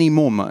us at any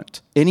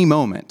moment.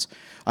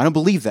 I don't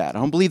believe that. I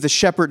don't believe the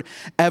shepherd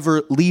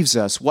ever leaves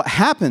us. What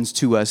happens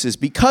to us is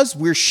because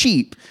we're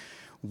sheep,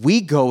 we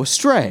go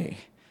astray.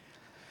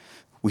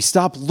 We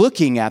stop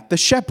looking at the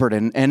shepherd.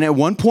 And at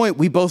one point,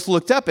 we both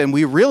looked up and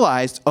we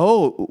realized,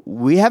 oh,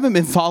 we haven't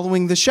been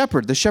following the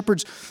shepherd. The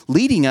shepherd's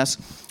leading us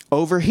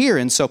over here.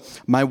 And so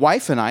my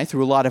wife and I,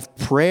 through a lot of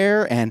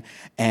prayer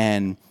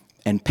and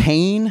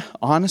pain,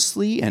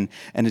 honestly, and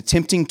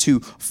attempting to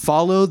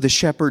follow the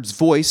shepherd's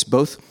voice,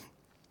 both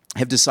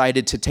have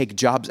decided to take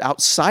jobs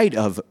outside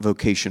of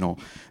vocational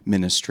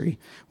ministry,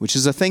 which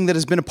is a thing that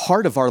has been a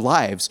part of our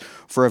lives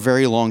for a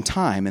very long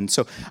time. And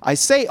so I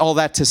say all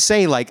that to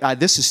say, like,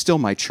 this is still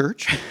my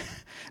church.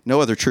 No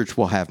other church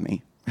will have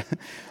me.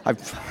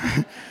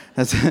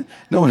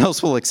 No one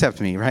else will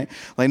accept me, right?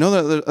 Like no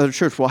other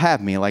church will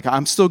have me. Like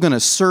I'm still going to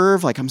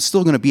serve. Like I'm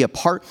still going to be a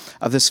part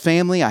of this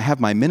family. I have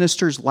my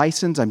minister's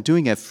license. I'm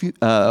doing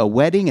a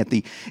wedding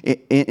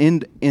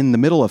in the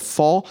middle of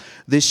fall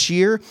this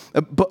year.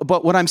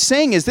 But what I'm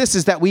saying is this: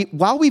 is that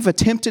while we've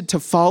attempted to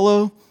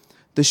follow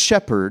the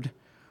shepherd,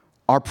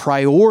 our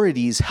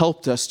priorities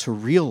helped us to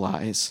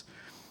realize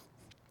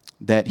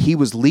that he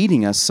was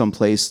leading us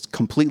someplace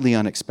completely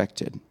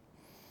unexpected.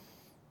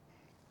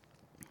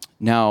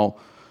 Now,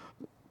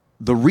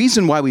 the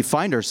reason why we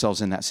find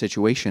ourselves in that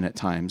situation at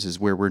times is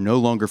where we're no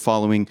longer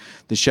following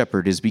the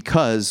shepherd is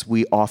because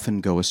we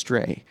often go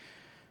astray.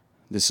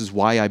 This is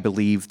why I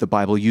believe the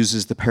Bible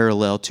uses the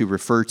parallel to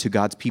refer to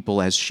God's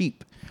people as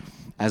sheep,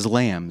 as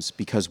lambs,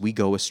 because we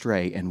go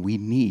astray and we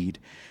need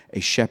a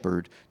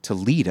shepherd to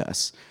lead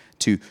us,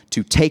 to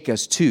take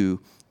us to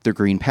the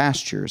green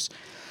pastures.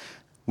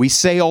 We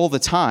say all the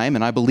time,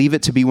 and I believe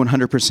it to be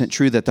 100%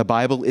 true, that the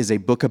Bible is a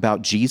book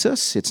about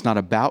Jesus. It's not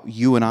about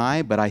you and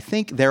I, but I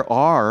think there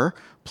are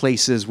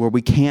places where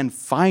we can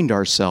find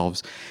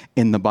ourselves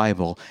in the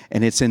Bible,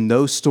 and it's in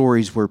those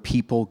stories where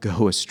people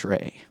go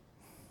astray.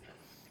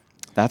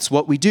 That's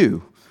what we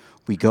do.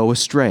 We go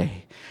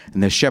astray,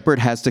 and the shepherd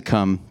has to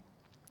come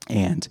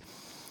and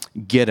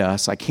get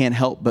us. I can't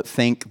help but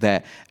think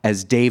that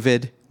as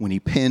David, when he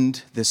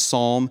penned this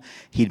psalm,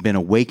 he'd been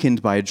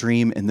awakened by a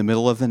dream in the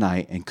middle of the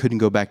night and couldn't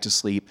go back to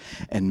sleep.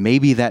 And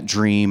maybe that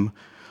dream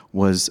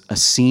was a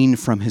scene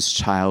from his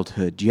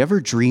childhood. Do you ever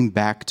dream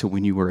back to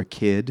when you were a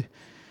kid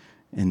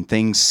and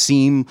things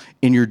seem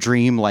in your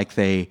dream like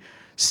they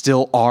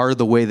still are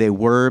the way they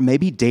were?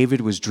 Maybe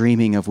David was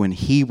dreaming of when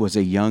he was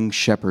a young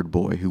shepherd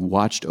boy who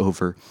watched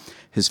over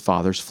his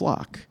father's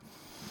flock.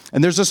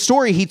 And there's a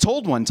story he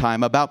told one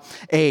time about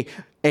a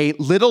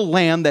little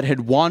lamb that had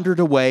wandered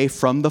away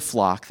from the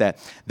flock, that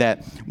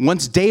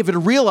once David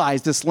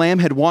realized this lamb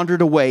had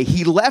wandered away,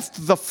 he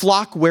left the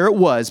flock where it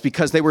was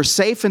because they were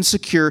safe and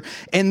secure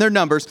in their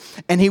numbers,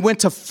 and he went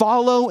to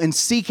follow and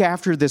seek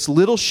after this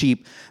little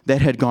sheep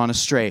that had gone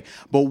astray.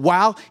 But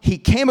while he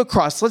came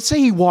across, let's say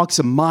he walks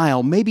a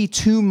mile, maybe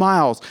 2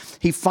 miles,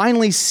 he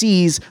finally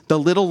sees the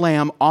little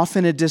lamb off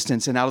in a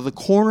distance, and out of the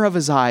corner of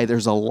his eye,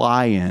 there's a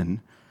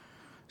lion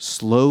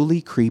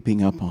slowly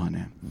creeping up on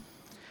him.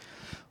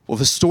 Well,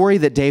 the story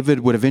that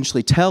David would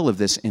eventually tell of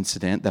this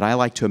incident that I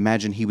like to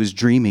imagine he was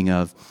dreaming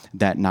of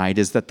that night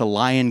is that the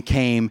lion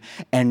came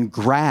and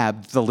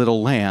grabbed the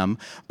little lamb,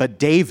 but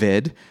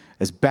David,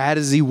 as bad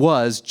as he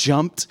was,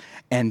 jumped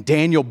and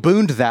Daniel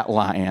booned that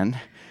lion,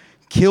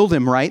 killed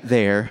him right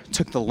there,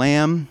 took the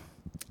lamb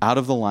out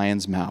of the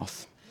lion's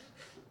mouth,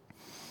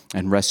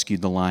 and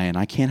rescued the lion.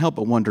 I can't help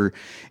but wonder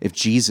if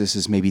Jesus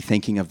is maybe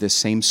thinking of this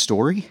same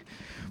story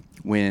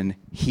when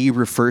he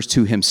refers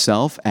to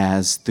himself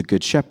as the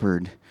Good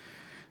Shepherd.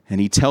 And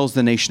he tells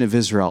the nation of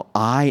Israel,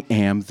 I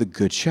am the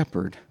Good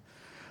Shepherd.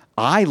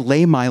 I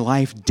lay my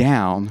life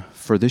down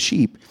for the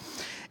sheep.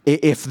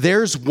 If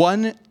there's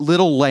one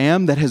little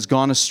lamb that has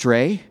gone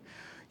astray,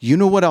 you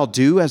know what I'll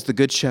do as the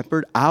Good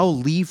Shepherd? I'll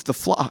leave the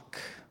flock.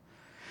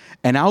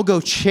 And I'll go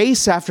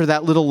chase after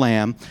that little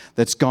lamb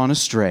that's gone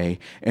astray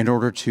in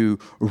order to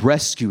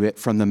rescue it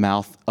from the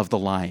mouth of the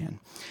lion.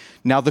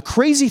 Now, the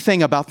crazy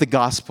thing about the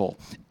gospel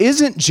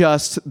isn't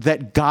just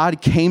that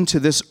God came to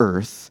this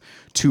earth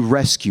to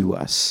rescue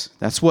us.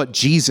 That's what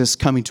Jesus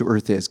coming to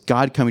earth is.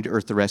 God coming to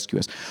earth to rescue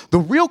us. The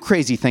real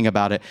crazy thing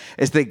about it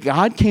is that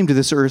God came to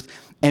this earth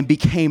and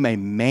became a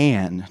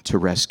man to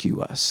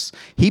rescue us.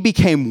 He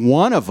became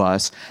one of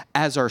us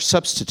as our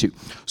substitute.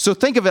 So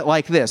think of it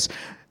like this.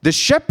 The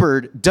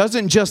shepherd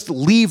doesn't just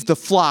leave the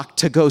flock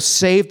to go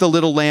save the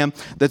little lamb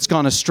that's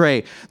gone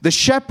astray. The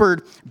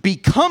shepherd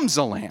becomes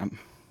a lamb.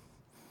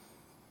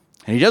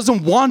 And he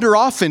doesn't wander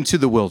off into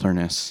the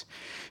wilderness.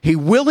 He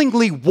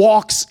willingly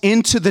walks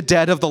into the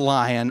den of the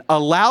lion,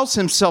 allows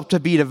himself to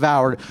be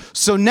devoured.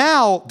 So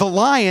now the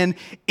lion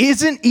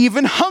isn't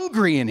even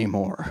hungry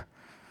anymore.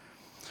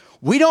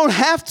 We don't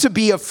have to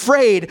be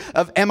afraid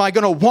of, am I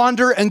going to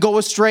wander and go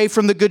astray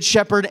from the Good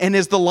Shepherd, and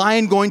is the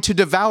lion going to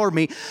devour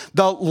me?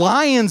 The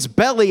lion's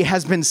belly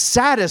has been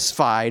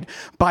satisfied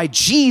by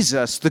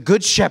Jesus, the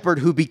Good Shepherd,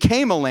 who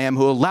became a lamb,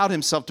 who allowed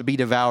himself to be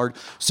devoured,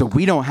 so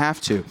we don't have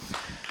to.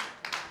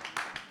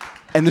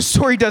 And the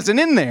story doesn't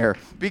end there,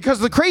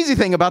 because the crazy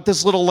thing about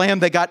this little lamb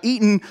that got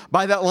eaten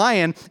by that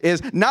lion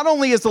is not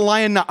only is the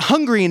lion not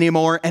hungry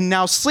anymore and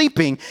now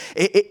sleeping,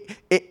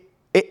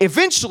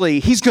 eventually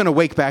he's going to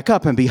wake back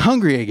up and be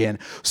hungry again.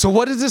 So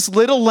what does this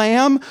little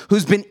lamb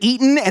who's been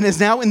eaten and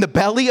is now in the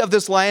belly of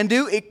this lion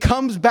do? It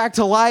comes back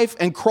to life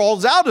and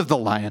crawls out of the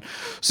lion.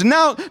 So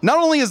now, not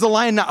only is the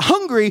lion not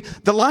hungry,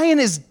 the lion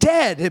is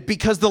dead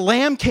because the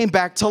lamb came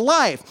back to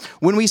life.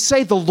 When we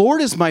say the Lord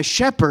is my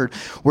shepherd,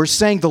 we're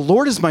saying the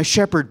Lord is my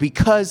shepherd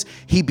because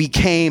he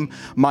became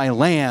my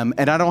lamb,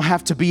 and I don't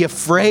have to be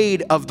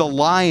afraid of the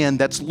lion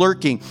that's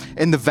lurking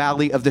in the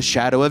valley of the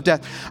shadow of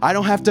death. I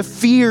don't have to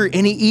fear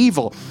any evil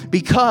thankful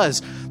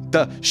because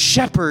the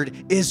shepherd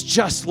is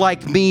just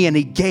like me and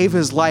he gave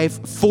his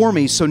life for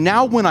me. So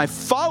now when I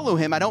follow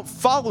him, I don't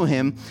follow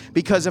him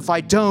because if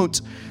I don't,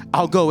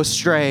 I'll go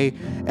astray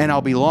and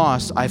I'll be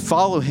lost. I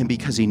follow him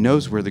because he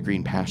knows where the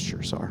green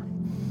pastures are.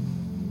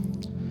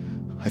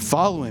 I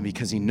follow him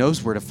because he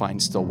knows where to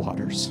find still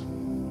waters.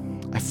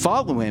 I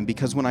follow him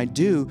because when I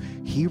do,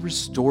 he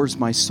restores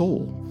my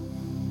soul.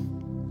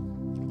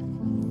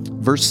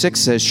 Verse 6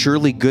 says,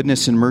 surely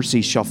goodness and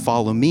mercy shall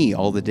follow me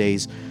all the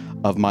days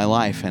of my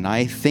life. And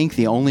I think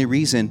the only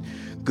reason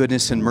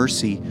goodness and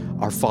mercy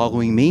are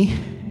following me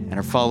and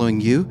are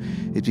following you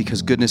is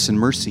because goodness and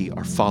mercy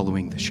are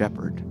following the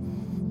shepherd.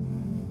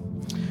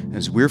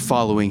 As we're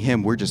following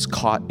him, we're just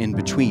caught in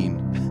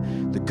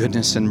between the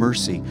goodness and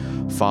mercy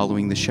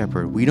following the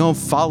shepherd. We don't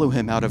follow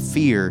him out of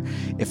fear.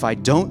 If I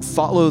don't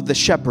follow the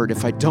shepherd,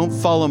 if I don't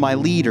follow my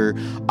leader,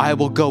 I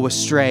will go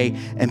astray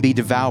and be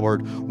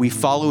devoured. We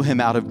follow him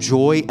out of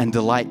joy and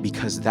delight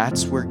because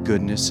that's where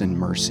goodness and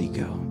mercy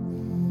go.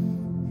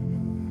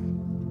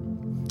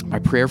 My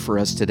prayer for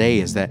us today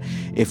is that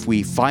if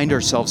we find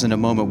ourselves in a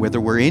moment, whether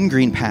we're in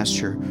green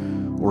pasture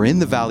or in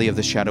the valley of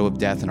the shadow of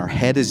death and our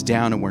head is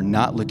down and we're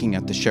not looking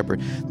at the shepherd,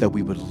 that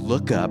we would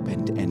look up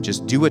and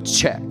just do a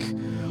check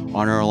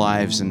on our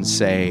lives and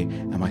say,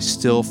 am I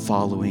still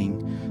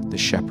following the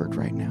shepherd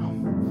right now?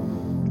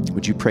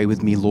 Would you pray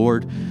with me?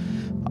 Lord,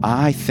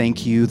 I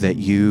thank you that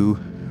you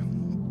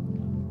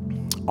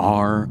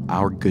are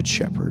our good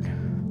shepherd,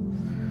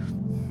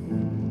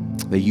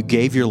 that you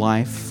gave your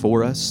life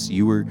for us.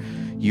 You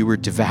were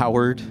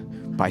devoured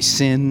by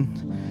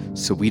sin,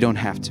 so we don't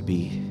have to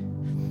be.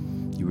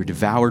 You were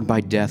devoured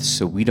by death,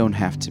 so we don't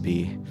have to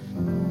be.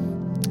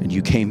 And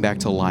you came back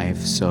to life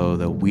so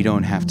that we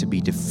don't have to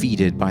be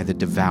defeated by the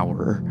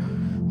devourer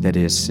that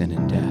is sin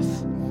and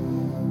death.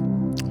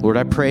 Lord,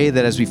 I pray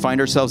that as we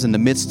find ourselves in the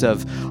midst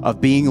of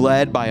being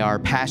led by our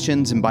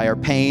passions and by our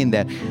pain,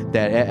 that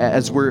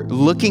as we're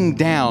looking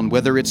down,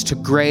 whether it's to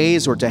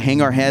graze or to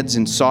hang our heads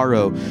in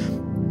sorrow,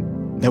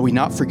 that we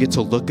not forget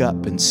to look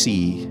up and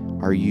see,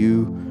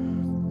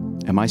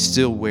 am I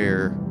still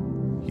where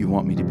you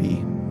want me to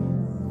be?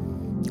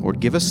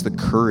 Lord, give us the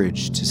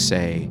courage to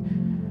say,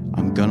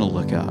 I'm going to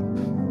look up.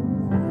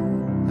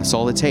 That's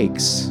all it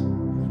takes.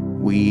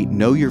 We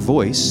know your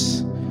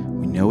voice.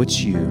 We know it's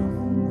you.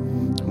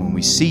 When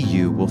we see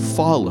you, we'll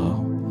follow.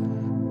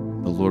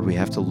 But Lord, we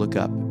have to look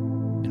up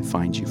and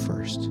find you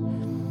first.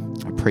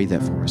 I pray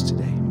that for us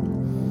today.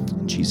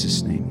 In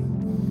Jesus'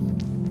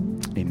 name,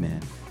 amen.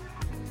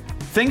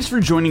 Thanks for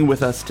joining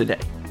with us today.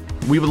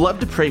 We would love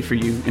to pray for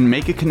you and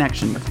make a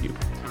connection with you.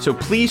 So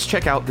please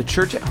check out the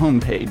Church at Home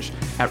page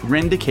at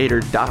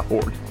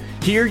rendicator.org.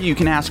 Here you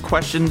can ask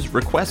questions,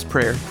 request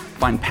prayer,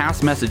 find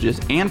past messages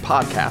and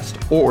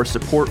podcasts, or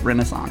support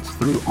Renaissance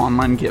through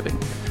online giving.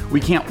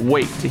 We can't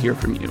wait to hear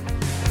from you.